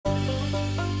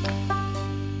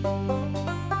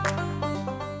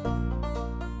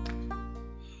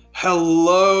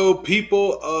Hello,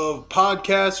 people of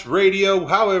podcast radio,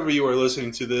 however you are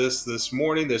listening to this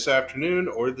morning, this afternoon,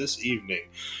 or this evening.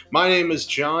 My name is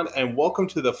John, and welcome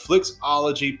to the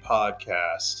Flicks-ology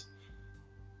podcast.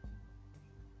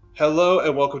 Hello,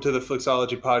 and welcome to the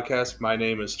Flicks-ology podcast. My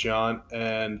name is John,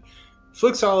 and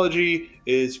Flicks-ology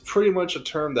is pretty much a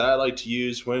term that I like to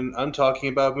use when I'm talking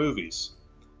about movies.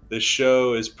 This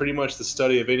show is pretty much the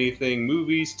study of anything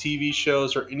movies, TV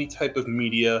shows, or any type of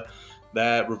media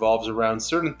that revolves around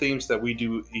certain themes that we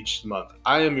do each month.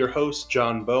 I am your host,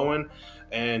 John Bowen,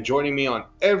 and joining me on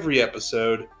every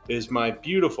episode is my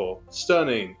beautiful,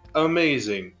 stunning,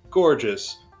 amazing,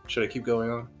 gorgeous... Should I keep going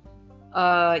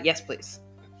on? Yes, please.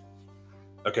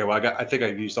 Okay, well, I think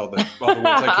I've used all the words I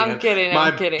can. I'm kidding.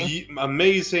 I'm kidding.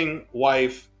 Amazing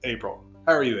wife, April.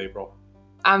 How are you, April?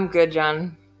 I'm good,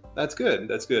 John. That's good.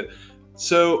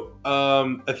 So,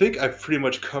 I think I've pretty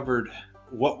much covered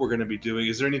what we're going to be doing.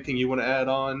 Is there anything you want to add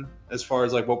on as far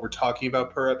as like what we're talking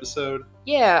about per episode?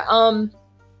 Yeah,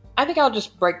 I think I'll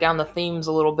just break down the themes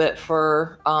a little bit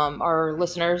for our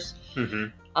listeners.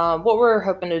 Mm-hmm. What we're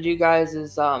hoping to do, guys,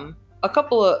 is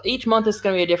each month is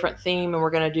going to be a different theme, and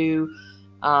we're going to do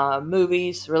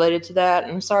movies related to that.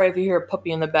 And I'm sorry if you hear a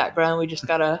puppy in the background. We just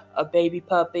got a baby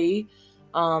puppy.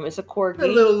 It's a corgi. A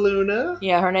little Luna.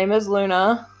 Yeah, her name is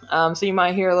Luna. So you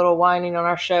might hear a little whining on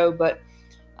our show, but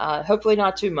hopefully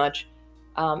not too much.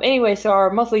 Anyway, so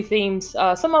our monthly themes,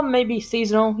 some of them may be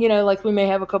seasonal, like we may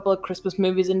have a couple of Christmas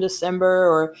movies in December,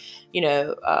 or,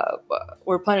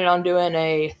 we're planning on doing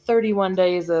a 31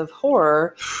 Days of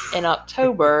Horror in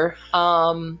October.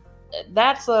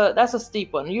 That's a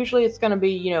steep one. Usually it's going to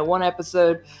be, one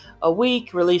episode a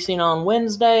week, releasing on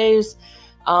Wednesdays.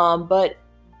 But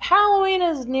Halloween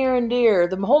is near and dear.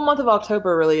 The whole month of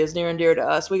October really is near and dear to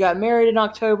us. We got married in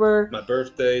October. My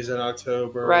birthday's in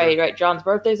October. Right. John's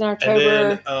birthday's in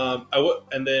October.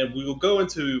 And then we will go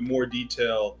into more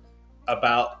detail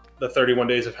about the 31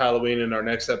 Days of Halloween in our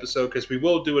next episode, because we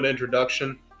will do an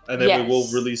introduction, and then we will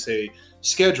release a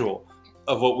schedule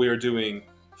of what we are doing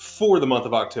for the month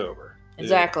of October.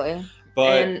 Exactly. Yeah.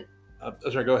 But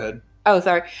sorry, go ahead. Oh,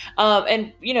 sorry.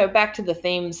 And back to the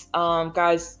themes,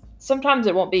 guys. Sometimes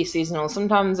it won't be seasonal.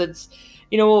 Sometimes it's,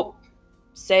 we'll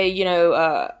say,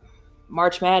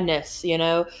 March Madness, in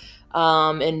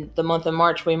the month of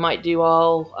March, we might do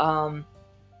all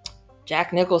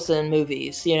Jack Nicholson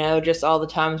movies, just all the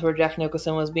times where Jack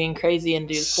Nicholson was being crazy, and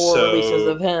do 4 releases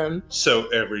of him. So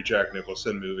every Jack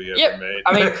Nicholson movie ever made.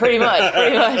 I mean, pretty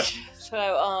much.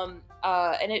 So,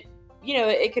 and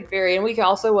it could vary, and we can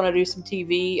also want to do some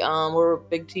TV. We're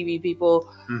big TV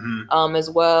people, as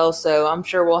well. So I'm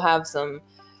sure we'll have some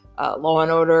Law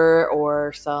and Order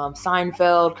or some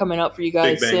Seinfeld coming up for you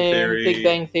guys soon. Big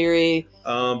Bang Theory.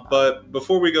 But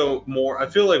before we go more, I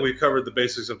feel like we covered the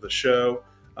basics of the show.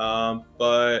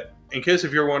 But in case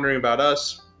if you're wondering about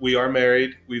us, we are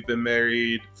married. We've been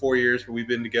married 4 years, but we've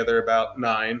been together about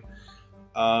 9.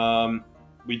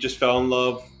 We just fell in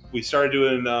love. We started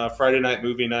doing Friday night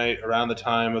movie night around the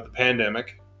time of the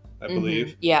pandemic, I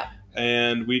believe. Yeah.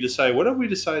 And we decided, what if we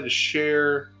decided to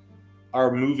share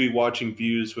our movie watching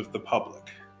views with the public,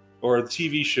 or the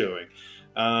TV showing?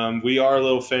 We are a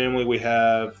little family. We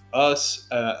have us,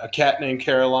 a cat named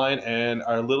Caroline, and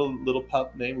our little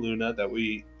pup named Luna that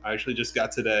we actually just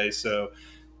got today. So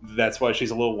that's why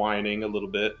she's a little whining a little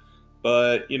bit.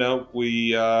 But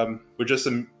we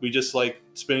just like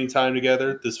spending time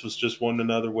together. This was just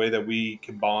another way that we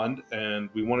can bond, and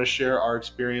we want to share our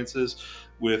experiences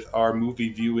with our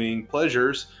movie viewing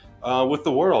pleasures with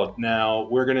the world. Now,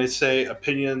 we're going to say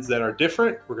opinions that are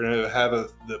different. We're going to have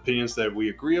the opinions that we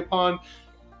agree upon.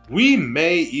 We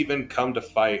may even come to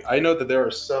fight. I know that there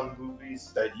are some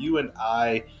movies that you and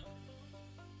I,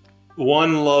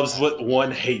 one loves what,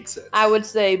 one hates it. I would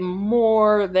say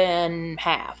more than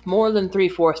half, more than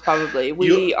 3/4 probably.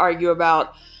 We argue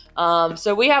about.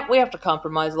 So we have to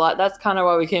compromise a lot. That's kind of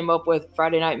why we came up with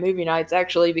Friday night movie nights,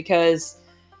 actually, because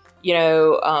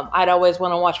I'd always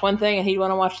want to watch one thing and he'd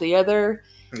want to watch the other.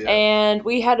 Yeah. And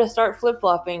we had to start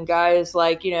flip-flopping, guys.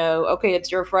 Like, okay, it's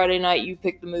your Friday night, you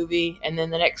pick the movie, and then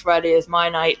the next Friday is my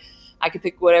night. I can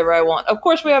pick whatever I want. Of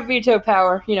course, we have veto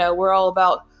power. We're all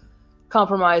about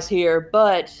compromise here,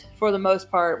 but for the most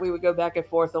part, we would go back and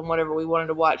forth on whatever we wanted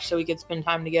to watch, so we could spend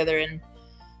time together and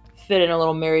fit in a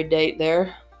little married date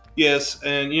there. Yes,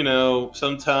 and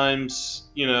sometimes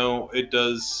it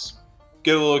does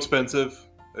get a little expensive,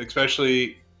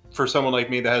 especially for someone like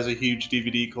me that has a huge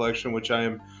DVD collection, which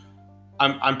I'm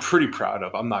pretty proud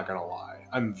of. I'm not gonna lie,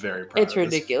 I'm very proud. It's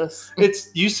ridiculous.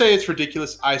 You say it's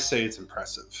ridiculous, I say it's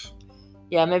impressive.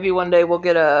 Yeah, maybe one day we'll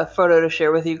get a photo to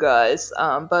share with you guys.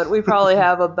 But we probably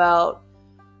have about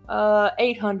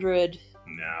 800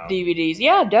 No. DVDs.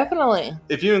 Yeah, definitely.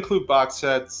 If you include box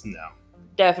sets, no.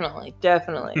 Definitely.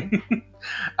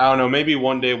 I don't know. Maybe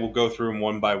one day we'll go through them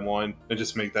one by one and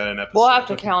just make that an episode. We'll have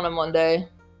to count them one day.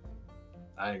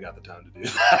 I ain't got the time to do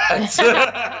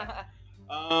that.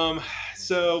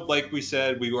 So like we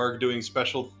said, we are doing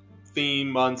special theme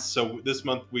months. So this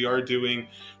month we are doing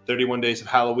 31 Days of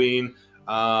Halloween.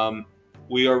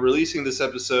 We are releasing this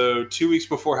episode 2 weeks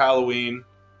before Halloween.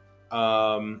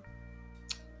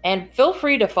 And feel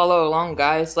free to follow along,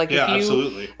 guys. Like, yeah, if you,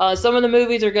 absolutely. Some of the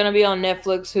movies are going to be on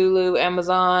Netflix, Hulu,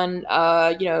 Amazon,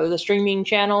 the streaming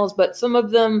channels, but some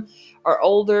of them are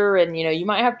older and, you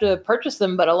might have to purchase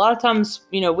them. But a lot of times,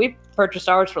 we purchased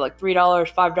ours for like $3,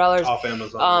 $5. Off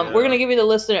Amazon. We're going to give you the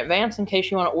list in advance in case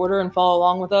you want to order and follow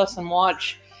along with us and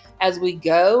watch as we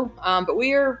go. But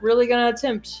we are really going to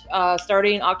attempt,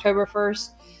 starting October 1st,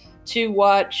 to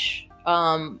watch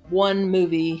one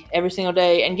movie every single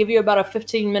day and give you about a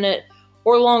 15-minute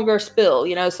or longer spill.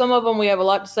 Some of them we have a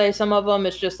lot to say, some of them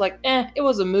it's just like, it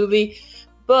was a movie.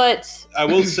 But I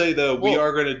will say though, we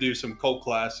are going to do some cult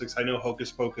classics. I know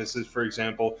Hocus Pocus for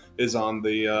example, is on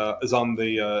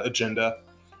the agenda.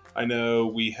 I know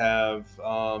we have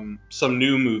some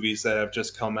new movies that have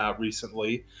just come out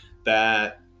recently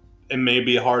that it may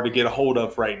be hard to get a hold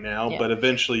of right now, but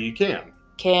eventually you can.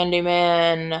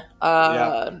 Candyman,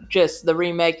 just the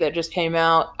remake that just came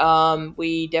out.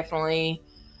 We definitely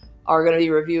are going to be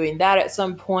reviewing that at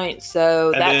some point.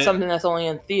 So that's something that's only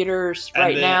in theaters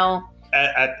right now.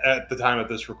 At the time of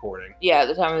this recording. Yeah, at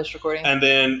the time of this recording. And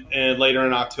then later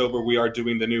in October, we are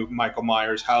doing the new Michael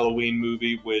Myers Halloween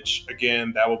movie, which,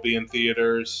 again, that will be in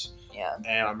theaters. Yeah.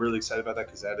 And I'm really excited about that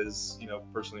because that is,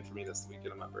 personally for me, that's the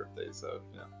weekend of my birthday. So,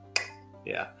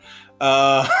 yeah.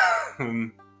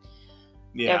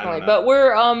 Yeah, definitely. But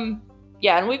we're and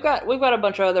we've got a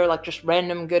bunch of other like just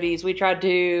random goodies. We tried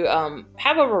to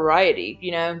have a variety,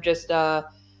 just a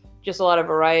lot of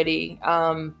variety.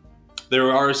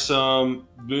 There are some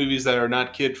movies that are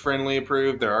not kid friendly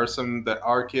approved. There are some that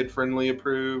are kid friendly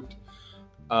approved.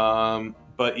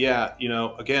 But yeah,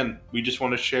 again, we just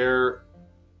want to share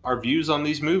our views on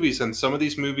these movies, and some of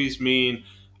these movies mean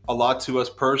a lot to us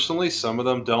personally. Some of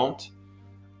them don't.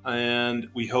 And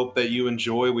we hope that you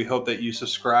enjoy. We hope that you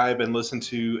subscribe and listen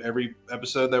to every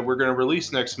episode that we're going to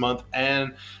release next month,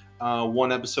 and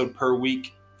one episode per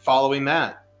week following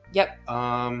that. Yep.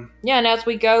 And as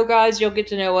we go, guys, you'll get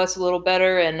to know us a little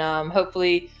better, and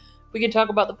hopefully we can talk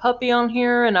about the puppy on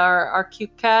here and our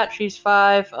cute cat. She's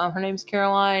 5. Her name's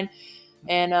Caroline,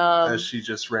 and as she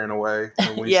just ran away.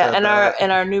 When we said and that.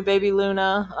 our new baby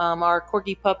Luna, our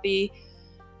corgi puppy.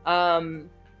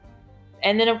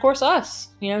 And then, of course, us.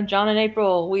 John and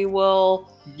April, we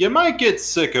will... You might get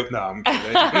sick of... No, I'm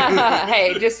kidding.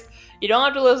 Hey, you don't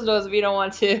have to listen to us if you don't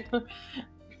want to.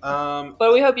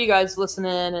 But we hope you guys listen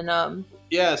in. And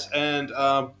yes, and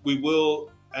we will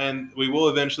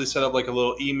eventually set up like a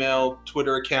little email,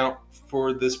 Twitter account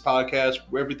for this podcast.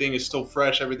 Everything is still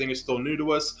fresh. Everything is still new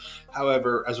to us.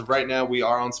 However, as of right now, we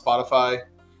are on Spotify.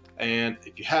 And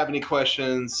if you have any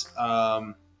questions...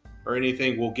 or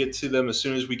anything, we'll get to them as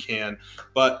soon as we can.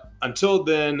 But until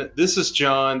then, this is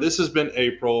John. This has been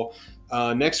April.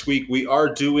 Next week, we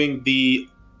are going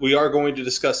to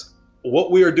discuss what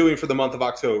we are doing for the month of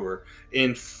October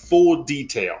in full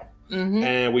detail. Mm-hmm.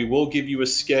 And we will give you a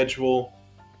schedule.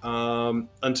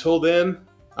 Until then,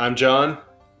 I'm John.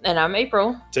 And I'm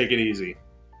April. Take it easy.